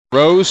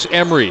Rose,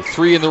 Emery,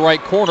 three in the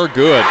right corner,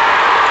 good.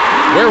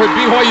 Where would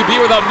BYU be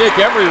without Nick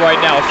Emery right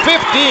now?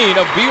 15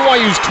 of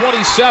BYU's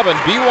 27.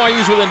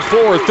 BYU's within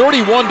 4,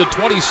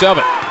 31-27.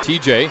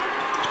 TJ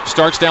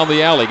starts down the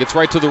alley, gets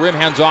right to the rim,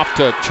 hands off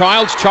to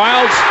Childs.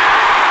 Childs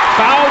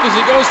fouled as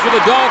he goes for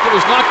the dunk. It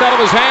was knocked out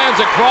of his hands.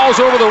 It crawls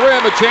over the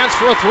rim. A chance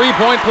for a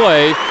three-point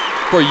play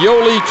for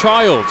Yoeli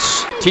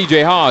Childs.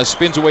 TJ Haws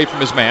spins away from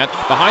his man.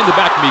 Behind the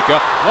back,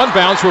 Mika. One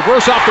bounce,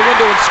 reverse off the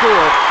window and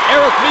score.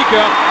 Eric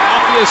Mika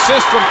off the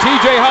assist from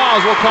TJ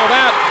Haws. We'll call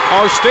that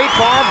our State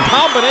Farm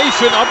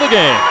combination of the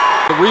game.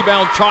 The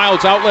rebound,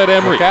 Childs, outlet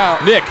Emery.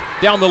 Nick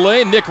down the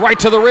lane. Nick right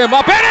to the rim.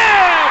 Up and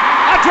in!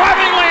 A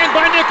driving lane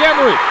by Nick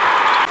Emery.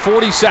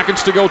 40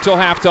 seconds to go till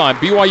halftime.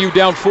 BYU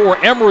down 4.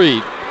 Emery,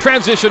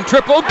 transition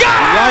triple. Got it!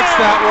 He likes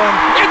that one.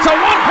 It's a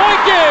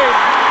one-point game.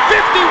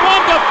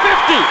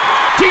 51-50.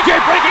 TJ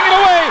breaking it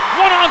away.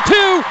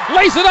 1-on-2.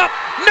 Lays it up.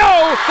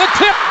 No. The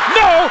tip.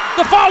 No.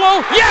 The follow.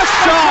 Yes.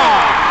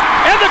 Shot.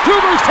 And the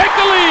Cougars take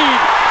the lead.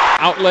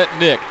 Outlet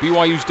Nick.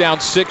 BYU's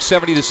down 6,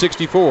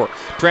 70-64.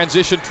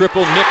 Transition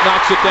triple. Nick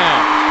knocks it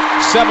down.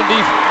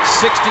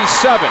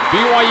 70-67.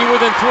 BYU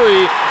within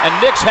 3. And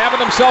Nick's having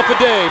himself a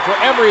day. For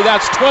Emery,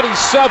 that's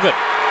 27.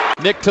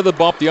 Nick to the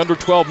bump. The under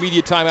 12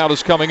 media timeout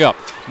is coming up.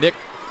 Nick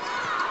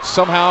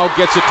somehow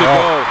gets it to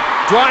go.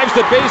 Drives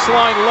the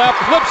baseline left,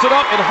 flips it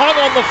up, and hung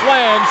on the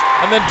flange,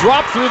 and then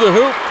dropped through the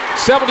hoop.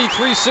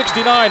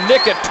 73-69.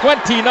 Nick at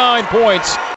 29 points.